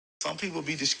Some people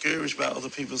be discouraged by other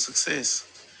people's success.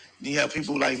 You have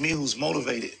people like me who's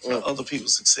motivated by other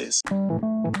people's success.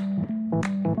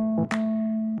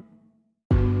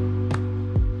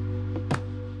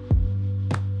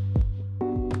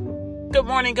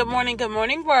 Good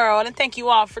morning, world, and thank you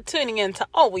all for tuning in to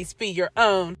Always Be Your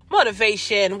Own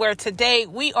Motivation, where today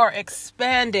we are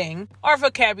expanding our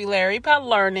vocabulary by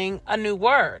learning a new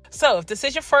word. So if this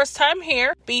is your first time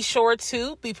here, be sure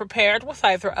to be prepared with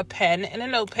either a pen and a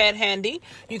notepad handy.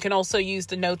 You can also use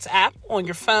the Notes app on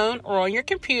your phone or on your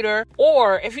computer,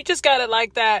 or if you just got it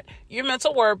like that, your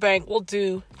mental word bank will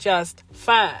do just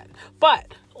fine.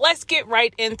 But let's get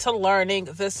right into learning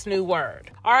this new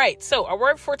word. All right, so our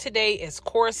word for today is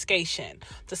coruscation.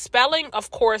 The spelling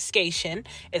of coruscation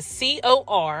is Coruscation.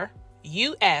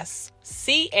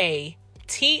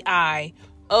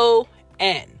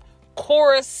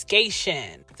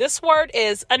 Coruscation. This word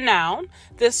is a noun.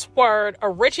 This word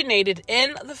originated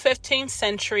in the 15th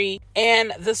century,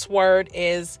 and this word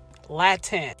is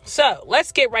Latin. So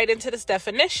let's get right into this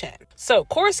definition. So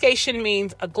coruscation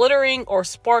means a glittering or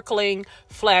sparkling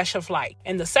flash of light.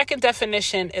 And the second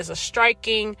definition is a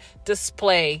striking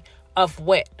display of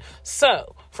wit.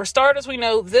 So for starters, we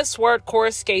know this word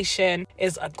coruscation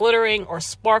is a glittering or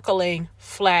sparkling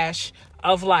flash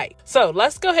of light. So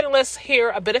let's go ahead and let's hear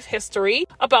a bit of history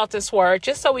about this word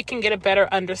just so we can get a better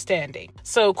understanding.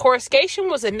 So coruscation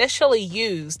was initially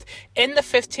used in the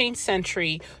 15th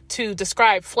century to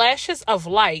describe flashes of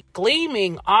light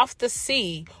gleaming off the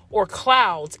sea or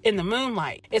clouds in the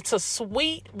moonlight. It's a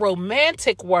sweet,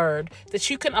 romantic word that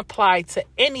you can apply to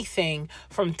anything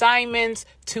from diamonds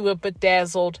to a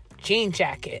bedazzled jean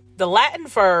jacket. The Latin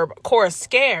verb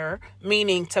cor-e-SKEY,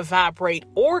 meaning to vibrate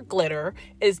or glitter,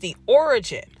 is the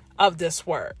origin of this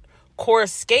word.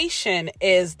 Coruscation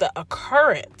is the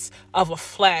occurrence of a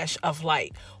flash of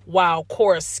light, while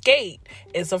coruscate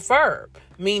is a verb,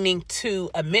 meaning to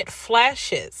emit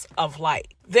flashes of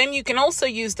light. Then you can also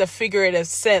use the figurative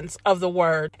sense of the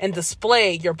word and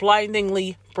display your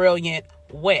blindingly brilliant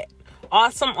wit.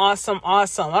 Awesome. I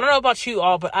don't know about you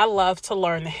all, but I love to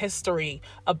learn the history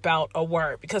about a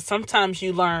word because sometimes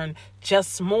you learn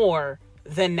just more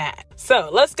than that. So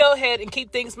let's go ahead and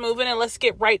keep things moving and let's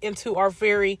get right into our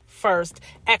very first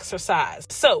exercise.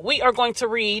 So we are going to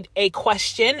read a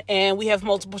question and we have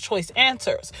multiple choice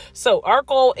answers. So our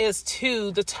goal is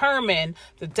to determine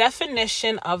the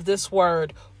definition of this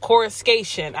word,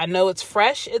 coruscation. I know it's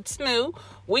fresh, it's new.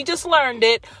 We just learned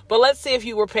it, but let's see if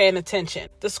you were paying attention.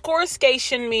 Does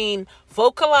coruscation mean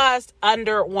vocalized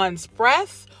under one's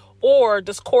breath, or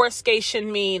does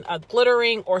coruscation mean a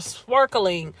glittering or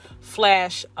sparkling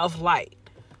flash of light?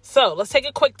 So let's take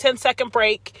a quick 10-second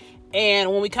break, and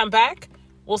when we come back,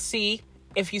 we'll see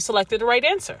if you selected the right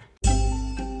answer.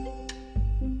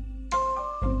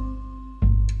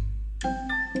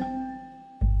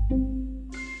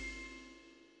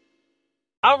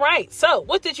 All right, so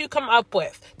what did you come up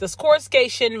with? Does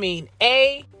coruscation mean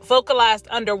A, vocalized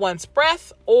under one's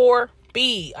breath, or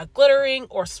B, a glittering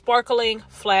or sparkling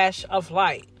flash of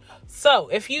light? So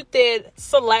if you did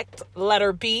select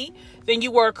letter B, then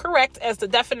you were correct, as the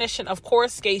definition of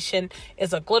coruscation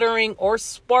is a glittering or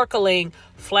sparkling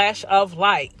flash of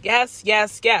light. Yes.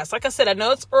 Like I said, I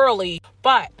know it's early,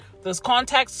 but those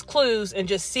context clues and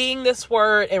just seeing this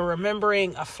word and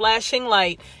remembering a flashing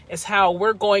light is how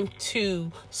we're going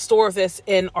to store this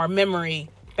in our memory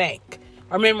bank,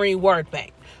 our memory word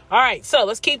bank. All right, so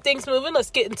let's keep things moving. Let's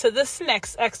get into this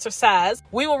next exercise.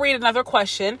 We will read another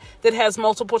question that has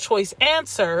multiple choice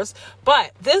answers,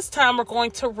 but this time we're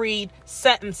going to read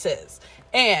sentences.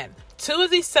 And 2 of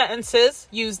these sentences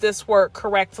use this word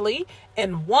correctly,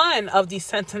 and 1 of these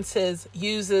sentences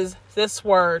uses this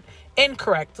word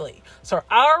incorrectly. So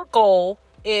our goal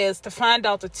is to find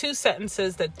out the 2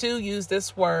 sentences that do use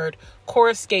this word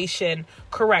coruscation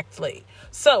correctly.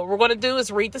 So what we're going to do is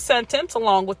read the sentence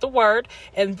along with the word,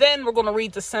 and then we're going to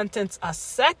read the sentence a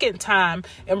second time,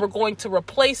 and we're going to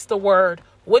replace the word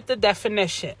with the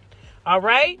definition. All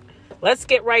right, let's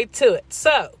get right to it.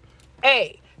 So,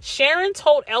 A, Sharon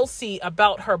told Elsie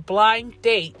about her blind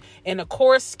date in a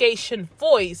coruscation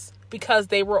voice because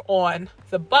they were on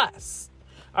the bus.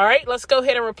 All right, let's go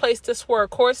ahead and replace this word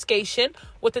coruscation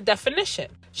with the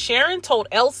definition. Sharon told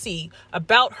Elsie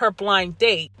about her blind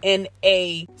date in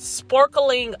a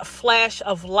sparkling flash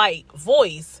of light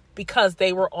voice because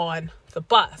they were on the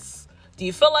bus. Do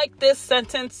you feel like this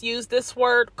sentence used this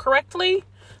word correctly?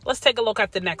 Let's take a look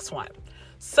at the next one.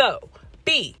 So,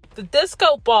 B, the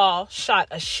disco ball shot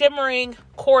a shimmering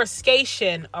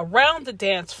coruscation around the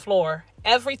dance floor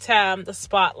every time the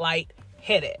spotlight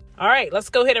hit it. All right, let's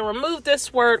go ahead and remove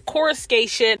this word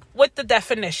coruscation with the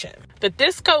definition. The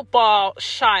disco ball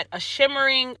shot a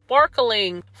shimmering,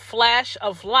 sparkling flash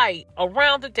of light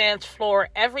around the dance floor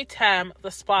every time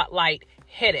the spotlight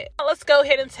hit it. Let's go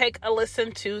ahead and take a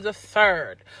listen to the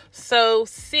third. So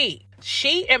C.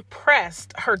 She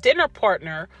impressed her dinner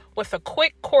partner with a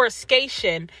quick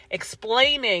coruscation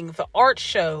explaining the art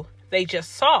show they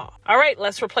just saw. All right,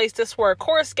 let's replace this word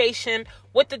coruscation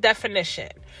with the definition.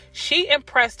 She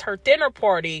impressed her dinner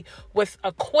party with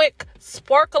a quick,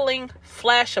 sparkling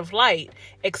flash of light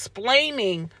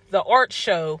explaining the art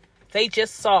show they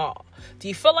just saw. Do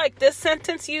you feel like this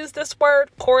sentence used this word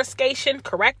coruscation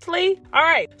correctly? All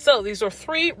right, so these are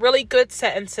 3 really good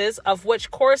sentences of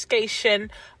which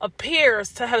coruscation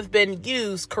appears to have been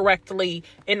used correctly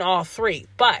in all 3.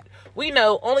 But we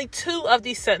know only 2 of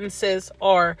these sentences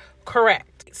are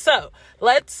correct. So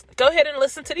let's go ahead and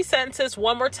listen to these sentences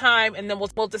one more time, and then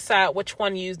we'll decide which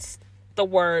one used the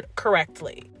word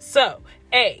correctly. So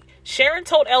A. Sharon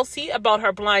told Elsie about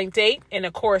her blind date in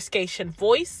a coruscation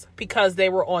voice because they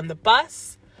were on the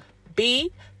bus.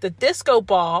 B. The disco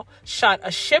ball shot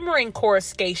a shimmering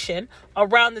coruscation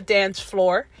around the dance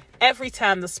floor every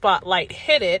time the spotlight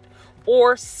hit it.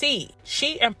 Or C.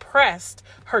 She impressed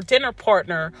her dinner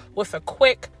partner with a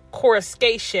quick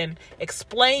coruscation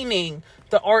explaining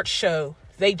the art show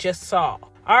they just saw.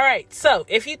 All right, so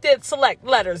if you did select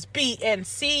letters B and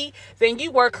C, then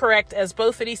you were correct, as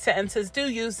both of these sentences do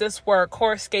use this word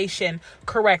coruscation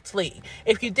correctly.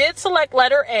 If you did select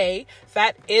letter A,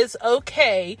 that is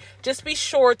okay. Just be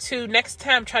sure to next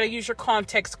time try to use your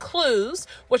context clues,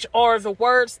 which are the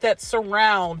words that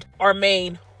surround our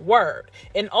main word,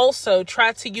 and also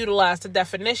try to utilize the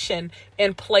definition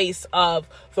in place of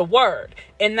the word.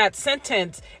 In that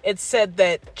sentence, it said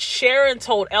that Sharon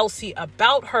told Elsie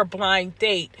about her blind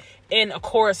date in a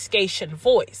coruscation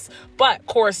voice. But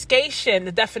coruscation,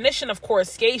 the definition of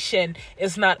coruscation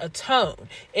is not a tone.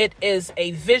 It is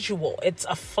a visual. It's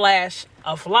a flash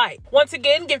of light. Once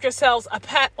again, give yourselves a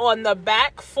pat on the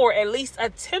back for at least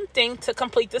attempting to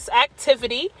complete this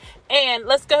activity. And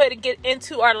let's go ahead and get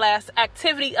into our last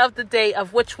activity of the day,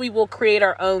 of which we will create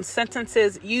our own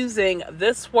sentences using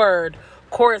this word,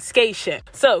 coruscation.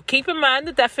 So keep in mind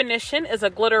the definition is a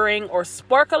glittering or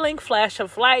sparkling flash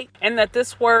of light, and that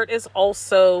this word is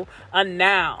also a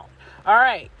noun. All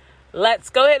right, let's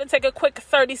go ahead and take a quick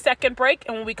 30-second break,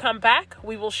 and when we come back,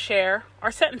 we will share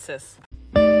our sentences.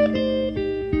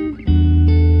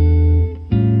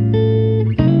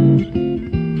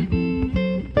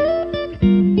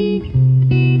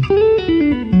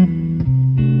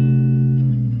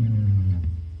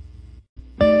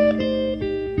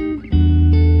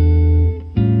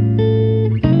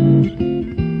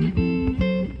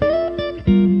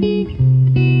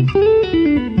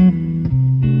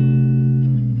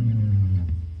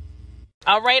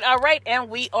 All right, and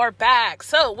we are back.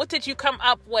 So what did you come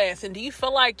up with? And do you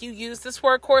feel like you used this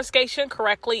word coruscation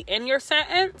correctly in your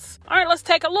sentence? All right, let's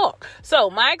take a look. So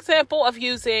my example of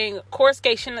using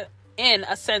coruscation in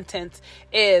a sentence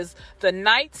is the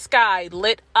night sky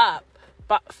lit up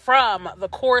from the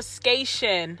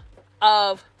coruscation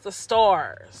of the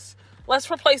stars. Let's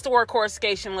replace the word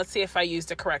coruscation. Let's see if I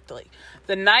used it correctly.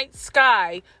 The night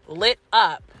sky lit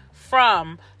up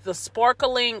from the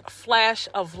sparkling flash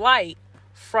of light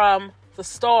from the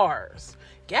stars.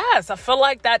 Yes, I feel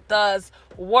like that does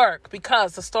work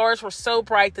because the stars were so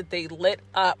bright that they lit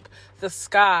up the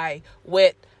sky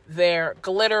with their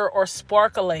glitter or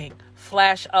sparkling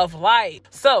flash of light.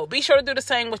 So be sure to do the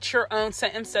same with your own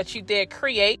sentence that you did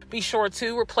create. Be sure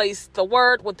to replace the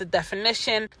word with the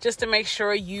definition just to make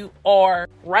sure you are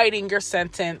writing your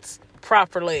sentence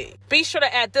properly. Be sure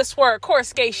to add this word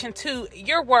coruscation to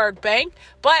your word bank,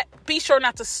 but be sure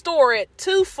not to store it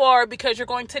too far because you're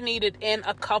going to need it in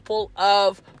a couple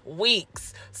of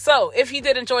weeks. So if you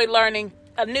did enjoy learning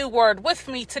a new word with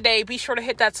me today, be sure to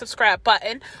hit that subscribe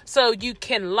button so you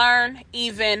can learn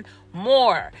even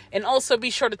more. And also be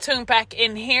sure to tune back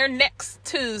in here next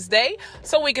Tuesday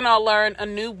so we can all learn a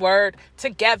new word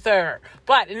together.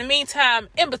 But in the meantime,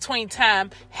 in between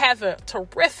time, have a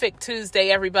terrific Tuesday,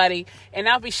 everybody. And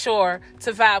I'll be sure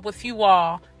to vibe with you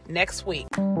all next week.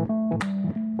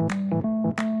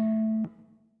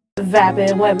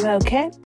 Vibing with Moket.